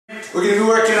We're going to be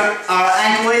working on our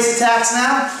ankle lace attacks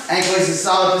now. Ankle lace is a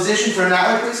solid position. Turn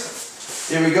that way, please.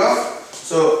 There we go.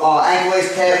 So ankle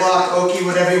lace, padlock, oki,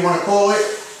 whatever you want to call it.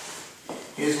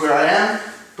 Here's where I am.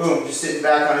 Boom, just sitting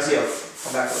back on his heel.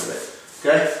 Come back a little bit.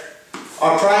 Okay?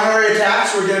 Our primary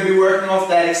attacks, we're going to be working off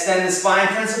that extend the spine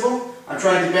principle. I'm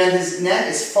trying to bend his neck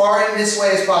as far in this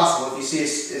way as possible. If you see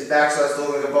his back starts to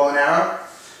look like a bow and arrow.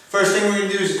 First thing we're going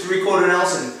to do is a 3/4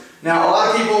 Nelson. Now, a lot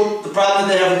of people, the problem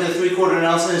that they have with the 3/4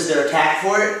 Nelson is their attack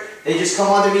for it. They just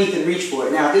come underneath and reach for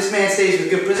it. Now, if this man stays with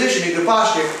good position and good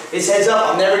posture, his head's up,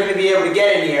 I'm never going to be able to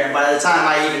get in here, and by the time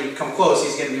I even come close,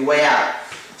 he's going to be way out.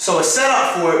 So a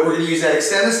setup for it, we're going to use that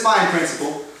extend the spine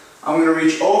principle. I'm going to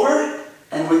reach over,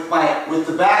 and with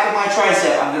the back of my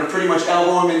tricep, I'm going to pretty much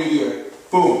elbow him in the ear.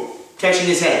 Boom, catching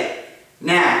his head.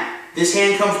 Now, this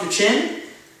hand comes to chin.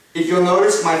 If you'll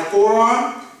notice, my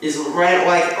forearm is right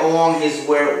like along his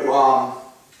where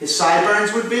his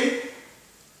sideburns would be.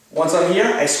 Once I'm here,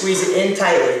 I squeeze it in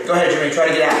tightly. Go ahead, Jermaine, try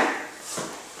to get out.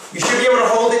 You should be able to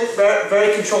hold it very,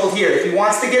 very controlled here. If he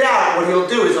wants to get out, what he'll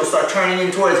do is he'll start turning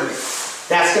in towards me.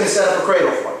 That's going to set up a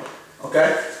cradle for me.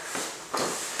 Okay?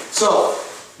 So,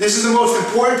 this is the most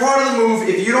important part of the move.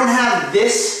 If you don't have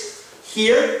this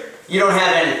here, you don't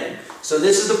have anything. So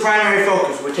this is the primary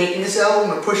focus. We're taking this elbow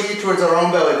and we're pushing it towards our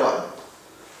own belly button.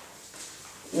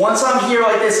 Once I'm here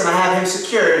like this and I have him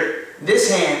secured,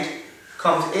 this hand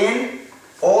comes in,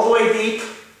 all the way deep,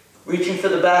 reaching for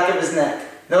the back of his neck.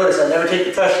 Notice I never take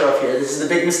the pressure off here. This is the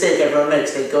big mistake everyone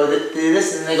makes. They go do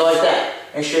this and then they go like that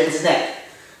and straightens his neck.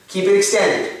 Keep it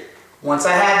extended. Once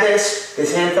I have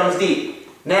this hand comes deep.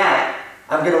 Now,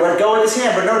 I'm going to let go of this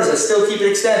hand, but notice I still keep it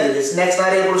extended. His neck's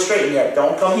not able to straighten yet.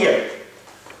 Don't come here.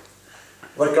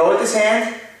 Let go with this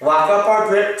hand, lock up our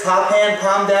grip, top hand,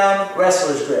 palm down,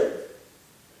 wrestler's grip.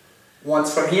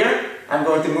 Once from here, I'm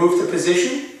going to move to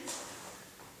position.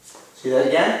 See that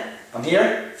again? I'm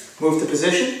here, move to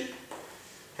position,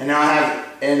 and now I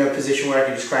have in a position where I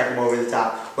can just crank him over the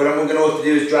top. What I'm going to look to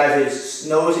do is drive his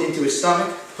nose into his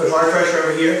stomach, put hard pressure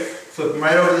over here, flip him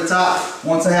right over the top.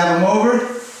 Once I have him over,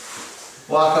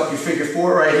 lock up your figure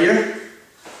four right here.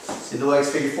 See the legs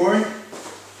figure four?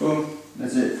 Boom,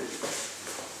 that's it.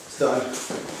 It's done.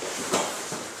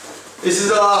 This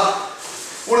is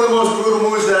one of the most brutal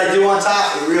moves that I do on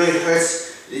top. It really hurts.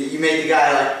 You make the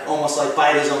guy like almost like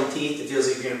bite his own teeth. It feels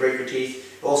like you're going to break your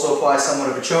teeth. It also applies somewhat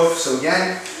of a choke. So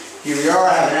again, here we are.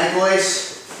 I have an ankle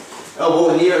lace. Elbow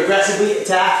in the ear aggressively.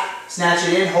 Attack. Snatch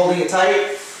it in, holding it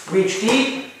tight. Reach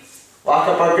deep. Lock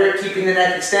up our grip, keeping the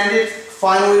neck extended.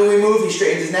 Finally, when we move, he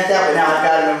straightens his neck out, but now I've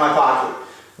got him in my pocket.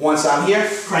 Once I'm here,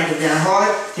 crank him down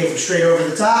hard, take him straight over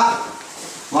the top,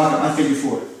 lock up my figure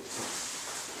four.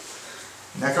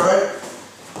 Neck all right?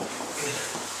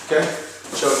 Okay,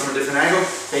 show it from a different angle,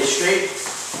 face straight.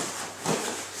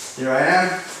 Here I am.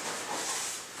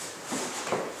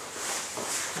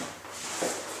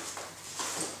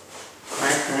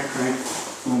 Crank, crank, crank.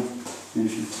 Boom,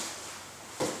 finishing.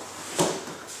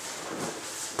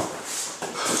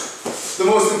 The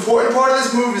most important part of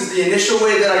this move is the initial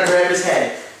way that I grab his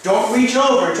head. Don't reach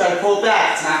over and try to pull it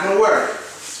back. It's not going to work.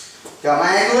 Got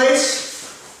my ankle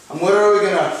lace. I'm literally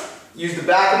going to use the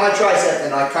back of my tricep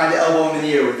and I kind of elbow him in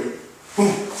the ear with it.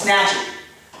 Boom. Snatch it.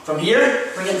 From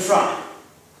here, bring it in front.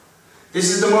 This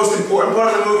is the most important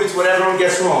part of the move. It's what everyone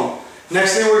gets wrong.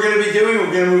 Next thing we're going to be doing,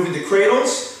 we're going to move into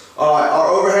cradles. Our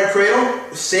overhead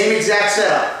cradle, same exact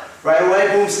setup. Right away,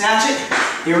 boom, snatch it.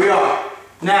 Here we are.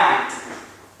 Now,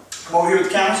 come over here with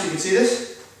the camera so you can see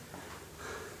this.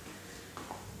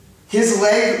 His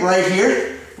leg right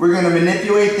here, we're going to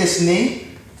manipulate this knee.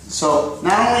 So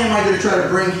not only am I going to try to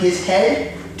bring his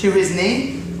head to his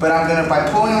knee, but I'm going to, by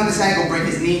pulling on this ankle, bring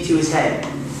his knee to his head.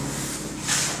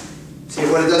 See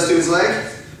what it does to his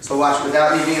leg? So watch,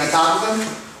 without me being on top of him,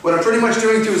 what I'm pretty much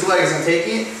doing to his leg is I'm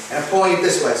taking it and I'm pulling it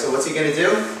this way. So what's he going to do?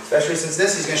 Especially since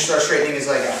this, he's going to start straightening his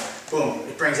leg out. Boom.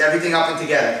 It brings everything up and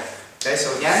together. Okay,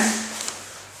 so again.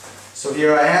 So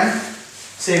here I am,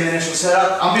 same initial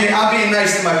setup. I'm being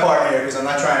nice to my partner here because I'm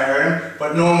not trying to hurt him,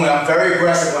 but normally I'm very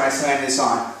aggressive when I slam this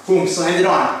on. Boom, slammed it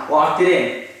on, locked it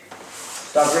in.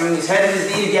 Start bringing his head and his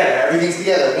knee together, everything's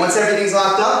together. Once everything's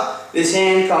locked up, this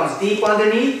hand comes deep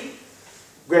underneath,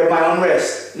 grab my own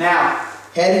wrist. Now,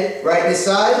 head right in his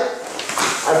side,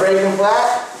 I break him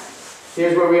flat,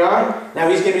 here's where we are. Now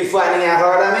he's going to be flattening out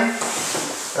hard on me.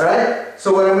 Alright,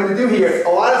 so what I'm going to do here, a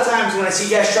lot of times when I see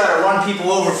guys try to run people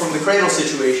over from the cradle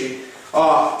situation,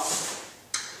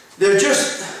 they're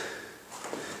just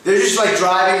like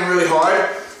driving really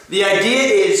hard. The idea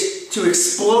is to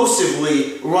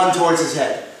explosively run towards his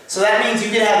head. So that means you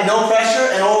can have no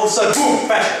pressure and all of a sudden, boom,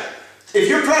 pressure. If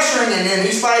you're pressuring and then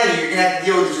he's fighting, you're going to have to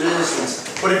deal with his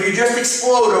resistance. But if you just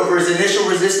explode over his initial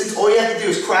resistance, all you have to do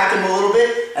is crack him a little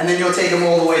bit, and then you'll take him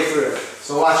all the way through.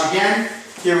 So watch again.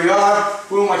 Here we are.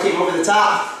 Boom, I came over the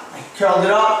top. I curled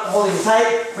it up, holding it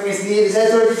tight. Bring his knee and his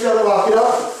head towards each other, lock it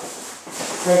up.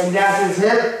 Take him down to his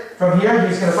hip. From here,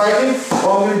 he's going to fight me.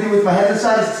 All I'm going to do with my head to the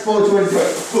side is explode towards his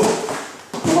hip. Boom.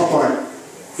 Come up on it.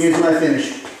 Here's where I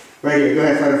finish. Right here. Go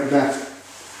ahead, fight up the back.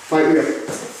 Fight real.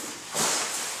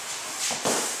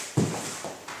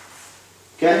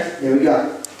 Okay, there we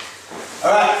go.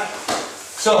 Alright,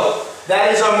 so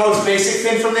that is our most basic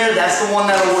fin from there. That's the one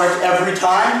that will work every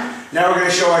time. Now we're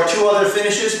going to show our two other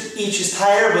finishes. Each is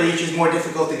higher, but each is more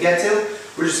difficult to get to.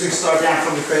 We're just going to start down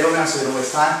from the cradle now so we don't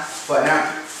waste time. But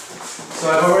now,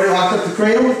 so I've already locked up the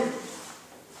cradle.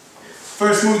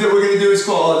 First move that we're going to do is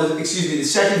called, the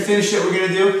second finish that we're going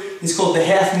to do is called the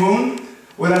half moon.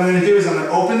 What I'm going to do is I'm going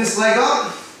to open this leg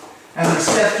up and I'm going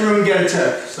to step through and get a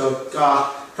Turk. So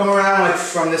come around like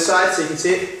from this side so you can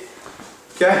see it.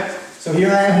 Okay? So here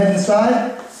I am heading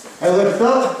side. I lift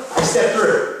up, I step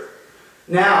through.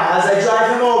 Now, as I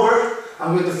drive him over,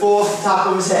 I'm going to fall off the top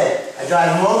of his head. I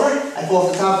drive him over, I fall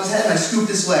off the top of his head, and I scoop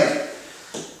this leg.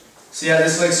 See how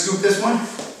this leg scooped this one?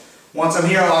 Once I'm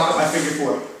here, I'll lock up my figure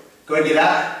four. Go ahead and get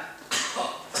out.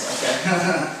 Okay.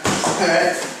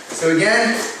 Alright. So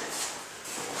again,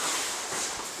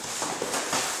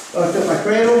 lift up my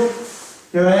cradle.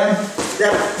 Here I am.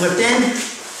 Step, lift in,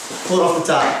 pull it off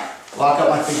the top. Lock up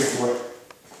my figure four.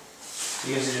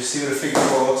 You guys just see what a figure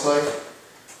four looks like.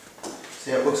 See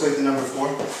how it looks like the number 4.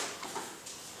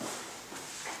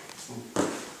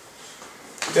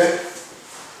 Okay.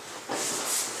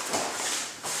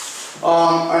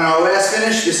 On our last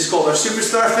finish, this is called our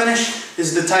superstar finish. This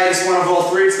is the tightest one of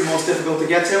all three. It's the most difficult to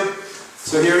get to.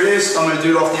 So here it is. I'm going to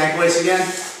do it off the ankle lace again.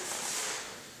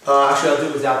 Actually, I'll do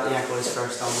it without the ankle lace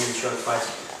first. I'll maybe show it twice.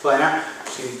 Fly now.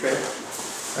 Just give me the cradle.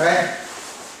 Alright.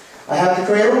 I have the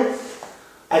cradle.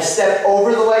 I step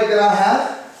over the leg that I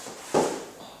have.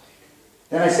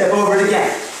 Then I step over it again.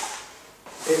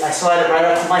 I slide it right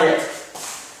up to my hip.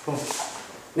 Boom.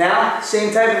 Now,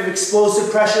 same type of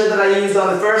explosive pressure that I used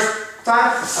on the first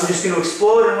time. I'm just going to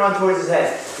explode and run towards his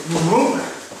head. Boom.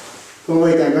 Boom,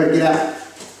 wait there. Go ahead, get out.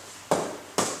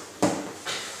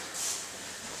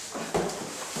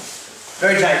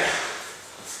 Very tight.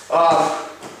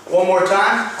 One more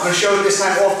time. I'm going to show you this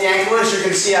time off the ankle lace. You're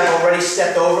going to see I've already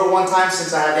stepped over one time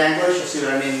since I had the ankle lace. You'll see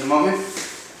what I mean in a moment.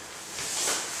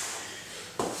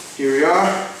 Here we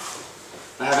are.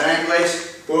 I have an ankle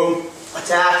lace. Boom.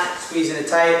 Attack. Squeezing it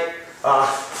tight.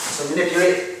 So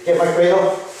manipulate. Get my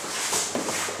cradle.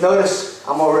 Notice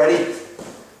I'm already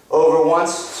over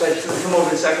once. So I just come over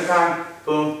the second time.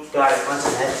 Boom. Got it. Once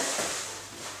ahead.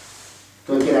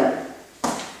 Go get out.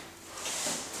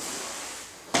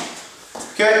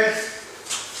 Okay.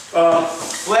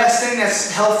 Last thing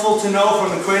that's helpful to know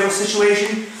from the cradle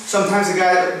situation, sometimes the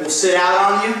guy will sit out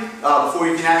on you before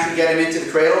you can actually get him into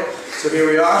the cradle. So here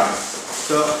we are.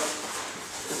 So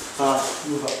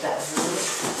move up that way.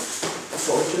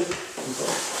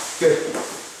 Good.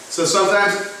 So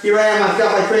sometimes, here I am, I've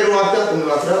got my cradle locked up, and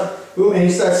lock it up. Boom, and he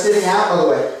starts sitting out all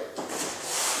the way.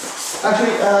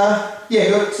 Actually, yeah,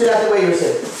 go sit out the way you were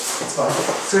sitting. It's fine.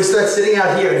 So he starts sitting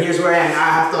out here, and here's where I am. Now I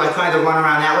have to like kind of run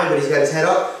around that way, but he's got his head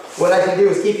up. What I can do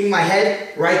is keeping my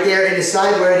head right there in his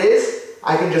side where it is,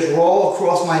 I can just roll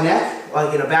across my neck,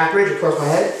 like in a back bridge across my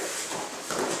head.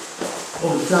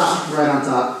 Over the top, right on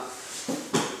top.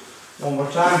 One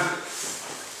more time.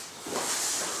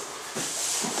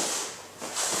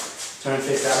 Turn and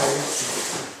face that way.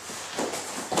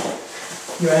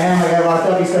 Here I am, I got locked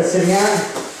up, he starts sitting out.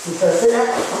 He starts sitting out.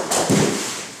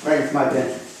 Right into my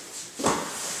bench.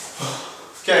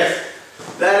 Okay,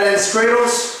 that ends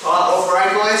cradles, over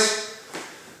ankle lace.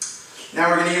 Now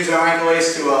we're going to use our ankle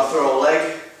lace to throw a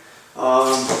leg.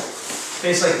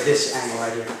 Face like this angle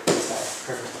right here.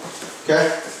 Perfect. Okay,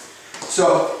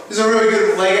 so this is a really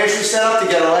good leg entry setup to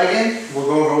get a leg in. We'll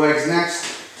go over legs next.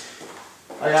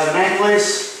 I got an ankle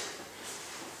lace.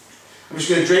 I'm just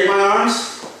going to drape my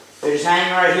arms. They're just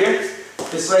hanging right here.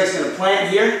 This leg's going to plant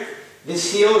here.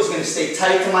 This heel is going to stay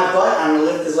tight to my butt. I'm going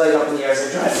to lift his leg up in the air as I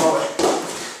drive forward.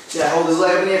 See, I hold his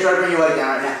leg up in the air, try to bring your leg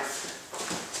down right now.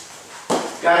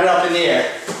 Got it up in the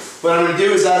air. What I'm going to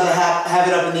do is as I have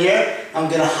it up in the air, I'm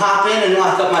going to hop in and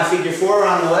lock up my figure 4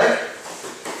 around the leg.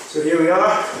 So here we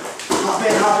are. Hop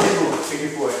in, boom, figure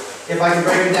 4. If I can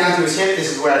bring him down to his hip,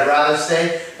 this is where I'd rather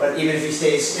stay. But even if he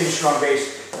stays in strong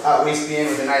base, at least be in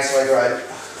with a nice leg ride.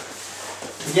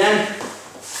 Again.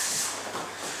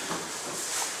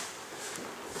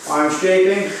 Arms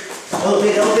draping.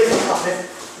 Elevate, up it.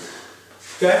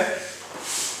 Okay?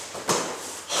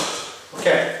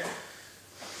 Okay.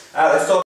 Let's talk.